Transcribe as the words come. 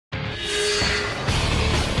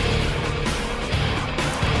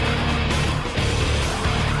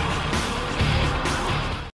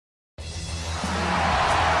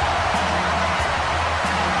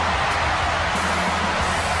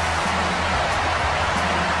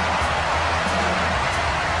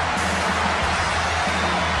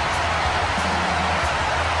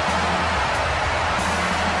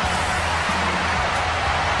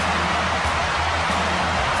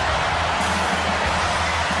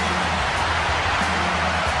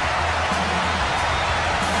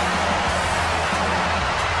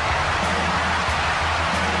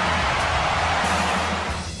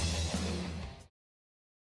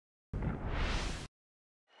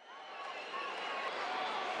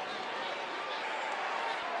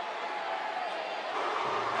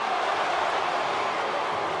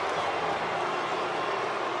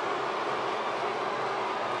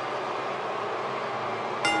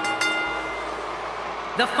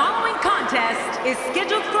The following contest is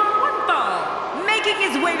scheduled for one fall, making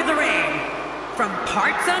his way to the ring. From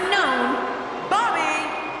parts unknown, Bobby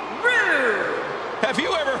Roode. Have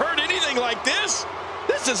you ever heard anything like this?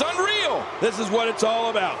 This is unreal. This is what it's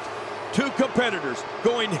all about. Two competitors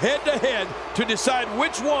going head-to-head to decide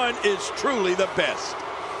which one is truly the best.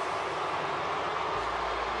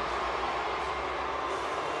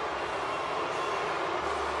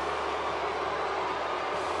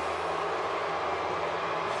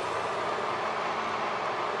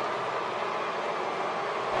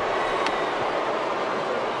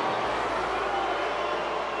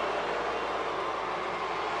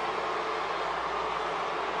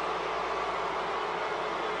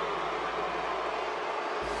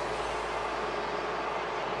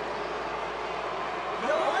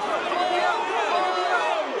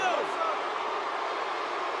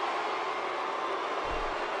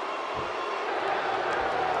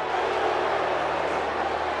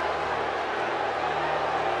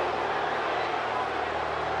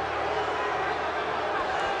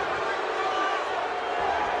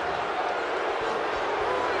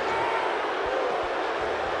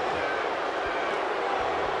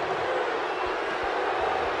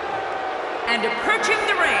 And approaching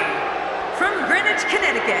the ring, from Greenwich,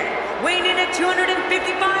 Connecticut, weighing in at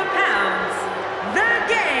 255 pounds, the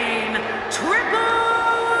Game, Triple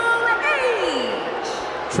H!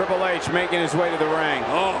 Triple H making his way to the ring.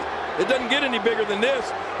 Oh, it doesn't get any bigger than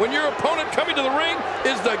this. When your opponent coming to the ring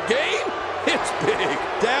is the Game, it's big.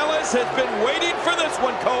 Dallas has been waiting for this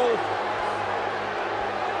one, Cole.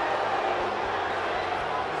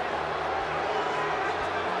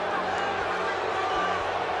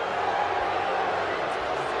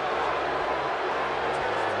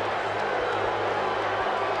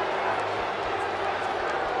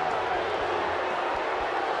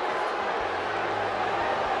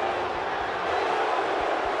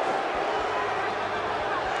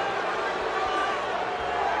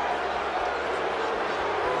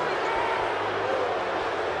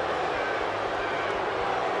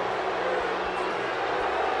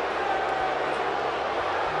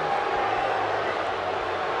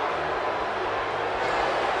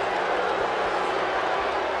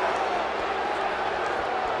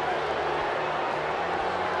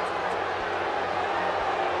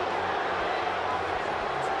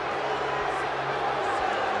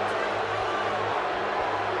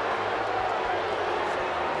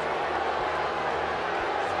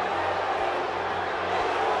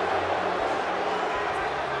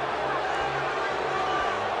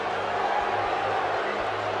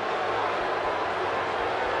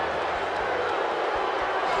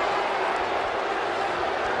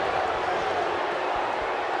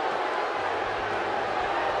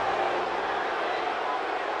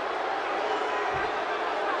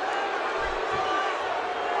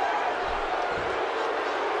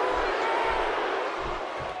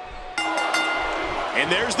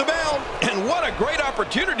 And there's the bell. And what a great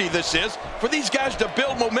opportunity this is for these guys to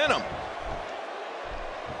build momentum.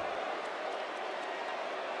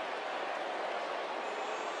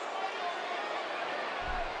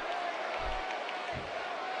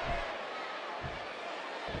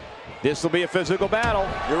 This will be a physical battle.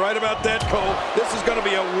 You're right about that, Cole. This is going to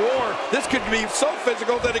be a war. This could be so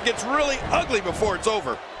physical that it gets really ugly before it's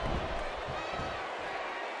over.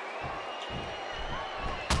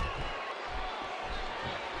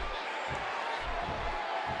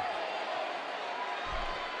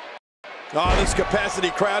 Oh, this capacity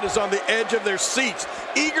crowd is on the edge of their seats,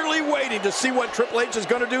 eagerly waiting to see what Triple H is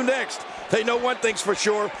going to do next. They know one thing's for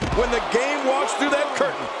sure. When the Game walks through that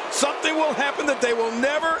curtain, something will happen that they will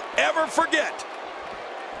never, ever forget.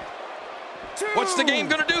 What's the Game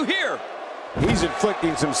going to do here? He's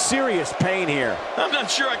inflicting some serious pain here. I'm not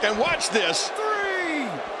sure I can watch this.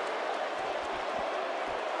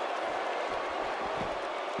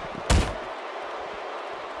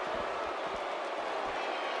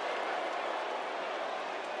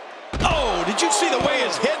 Did you see the way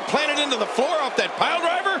his head planted into the floor off that pile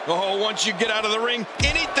driver? Oh, once you get out of the ring,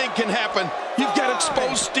 anything can happen. You've got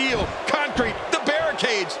exposed steel, concrete, the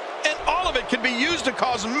barricades, and all of it can be used to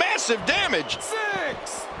cause massive damage.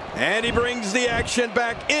 6. And he brings the action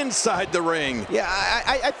back inside the ring. Yeah,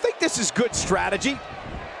 I think this is good strategy.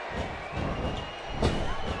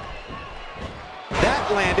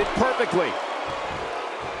 That landed perfectly.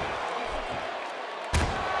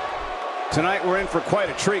 Tonight we're in for quite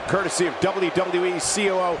a treat, courtesy of WWE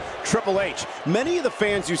COO Triple H. Many of the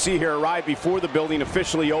fans you see here arrive before the building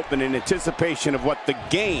officially opened in anticipation of what the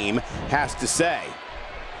Game has to say.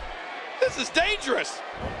 This is dangerous.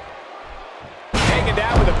 Hey, taken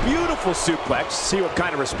down with a beautiful suplex. See what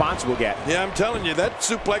kind of response we'll get. Yeah, I'm telling you, that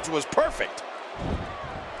suplex was perfect.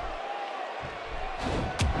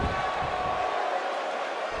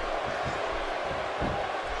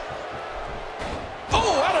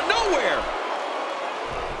 Oh, out of nowhere!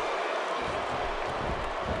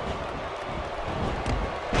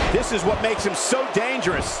 This is what makes him so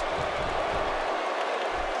dangerous.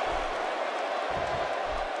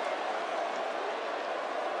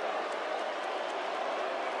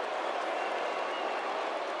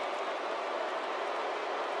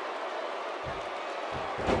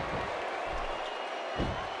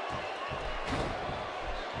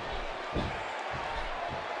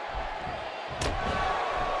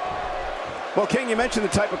 Well, King, you mentioned the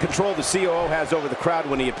type of control the COO has over the crowd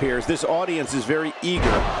when he appears. This audience is very eager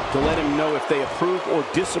to let him know if they approve or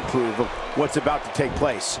disapprove of what's about to take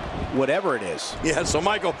place, whatever it is. Yeah, so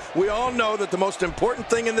Michael, we all know that the most important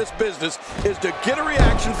thing in this business is to get a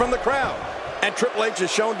reaction from the crowd. And Triple H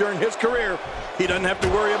has shown during his career, he doesn't have to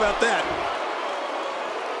worry about that.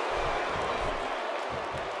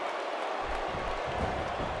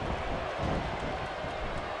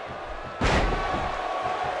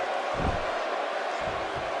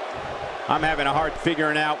 I'm having a hard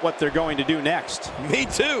figuring out what they're going to do next. Me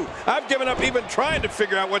too. I've given up even trying to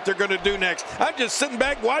figure out what they're going to do next. I'm just sitting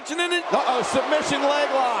back watching it. Uh-oh, submission leg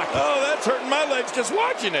lock. Oh, that's hurting my legs just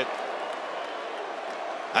watching it.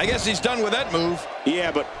 I guess he's done with that move.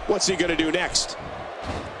 Yeah, but what's he going to do next?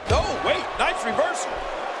 Oh, wait, nice reversal.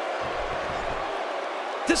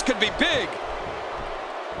 This could be big.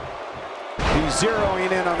 He's zeroing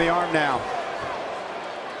in on the arm now.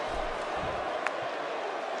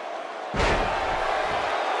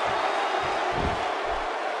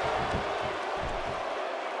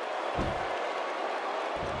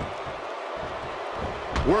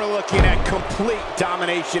 We're looking at complete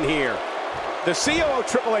domination here. The COO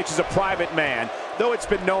Triple H is a private man, though it's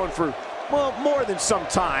been known for, well, more than some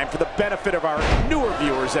time. For the benefit of our newer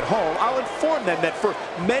viewers at home, I'll inform them that for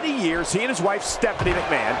many years, he and his wife, Stephanie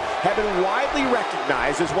McMahon, have been widely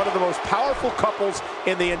recognized as one of the most powerful couples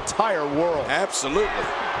in the entire world. Absolutely.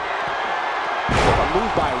 What a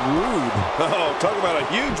move by Roode. Oh, talk about a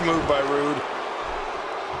huge move by Roode.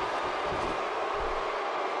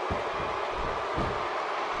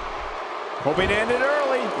 Hoping to end it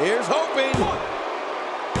early. Here's hoping.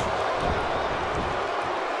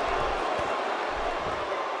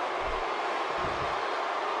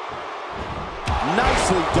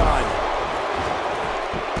 Nicely done.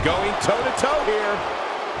 Going toe-to-toe here.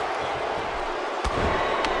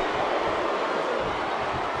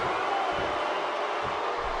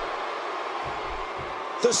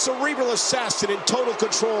 The cerebral assassin in total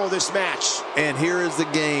control of this match. And here is the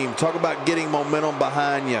game. Talk about getting momentum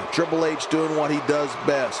behind you. Triple H doing what he does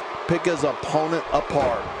best. Pick his opponent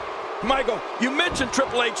apart. Michael, you mentioned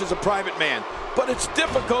Triple H as a private man, but it's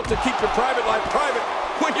difficult to keep your private life private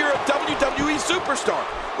when you're a WWE superstar,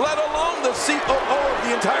 let alone the COO of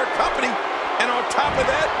the entire company. And on top of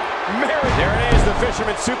that, married. There it is, the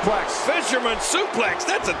fisherman suplex. Fisherman suplex.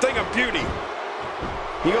 That's a thing of beauty.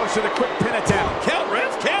 He goes for the quick pin attempt. Count,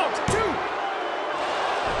 Ref, count. 2.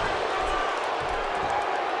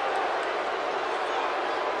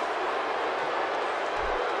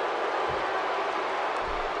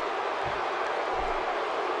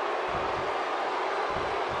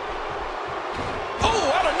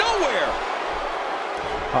 Oh, out of nowhere.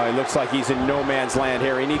 Oh, it looks like he's in no man's land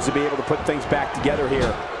here. He needs to be able to put things back together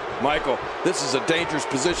here. Michael, this is a dangerous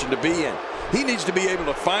position to be in. He needs to be able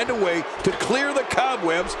to find a way to clear the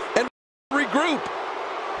cobwebs and regroup.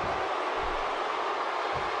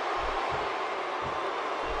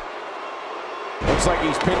 Looks like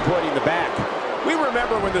he's pinpointing the back. We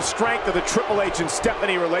remember when the strength of the Triple H and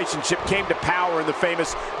Stephanie relationship came to power in the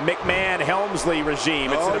famous McMahon-Helmsley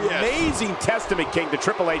regime. It's an amazing testament, King, to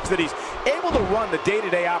Triple H that he's able to run the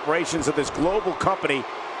day-to-day operations of this global company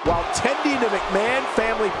while tending the McMahon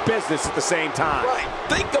family business at the same time. Right.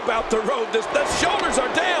 Think about the road. The shoulders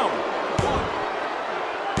are down. 1,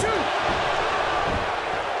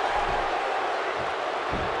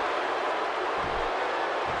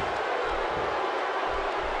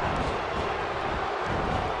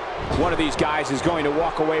 2. One of these guys is going to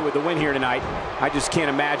walk away with the win here tonight. I just can't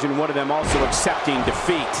imagine one of them also accepting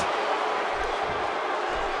defeat.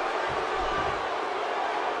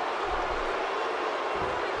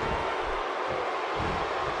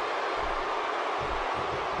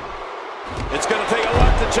 It's going to take a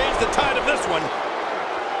lot to change the tide of this one.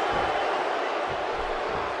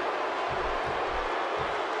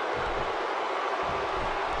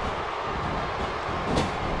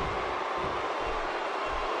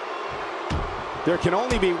 There can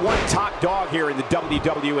only be one top dog here in the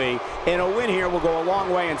WWE, and a win here will go a long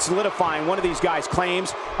way in solidifying one of these guys'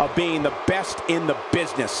 claims of being the best in the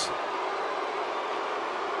business.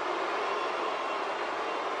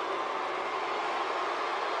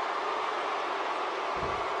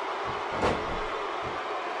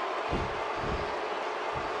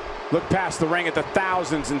 Look past the ring at the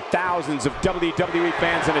thousands and thousands of WWE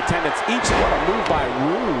fans in attendance. Each what a move by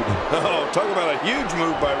Roode. Oh, talk about a huge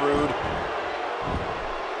move by Roode.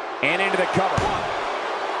 And into the cover. 1,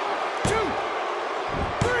 2,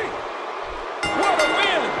 3. What a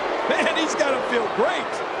win! Man, he's got to feel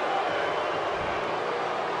great.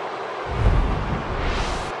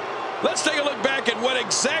 Let's take a look back at what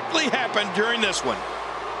exactly happened during this one.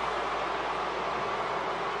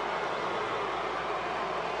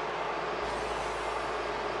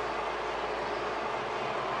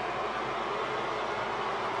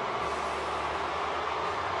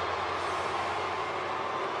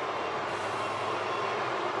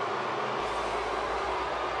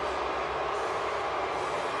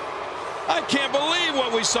 I can't believe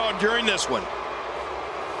what we saw during this one.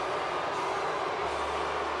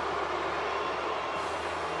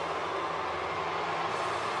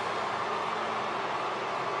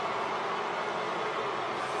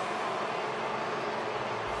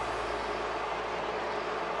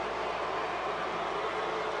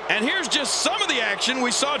 And here's just some of the action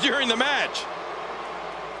we saw during the match.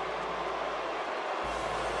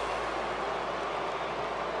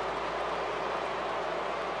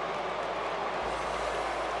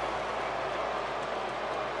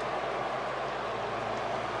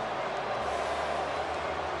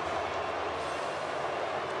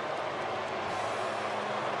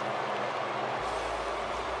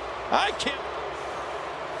 I can't.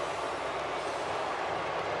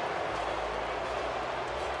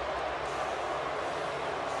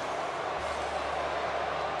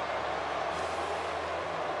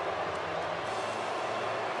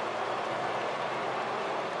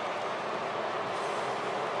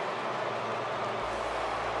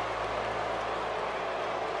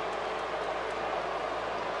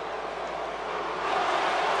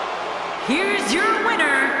 Here's your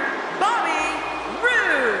winner, Bobby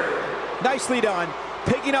Roode. Nicely done,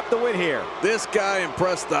 picking up the win here. This guy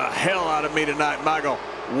impressed the hell out of me tonight, Michael.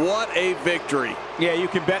 What a victory. Yeah, you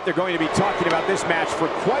can bet they're going to be talking about this match for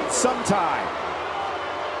quite some time.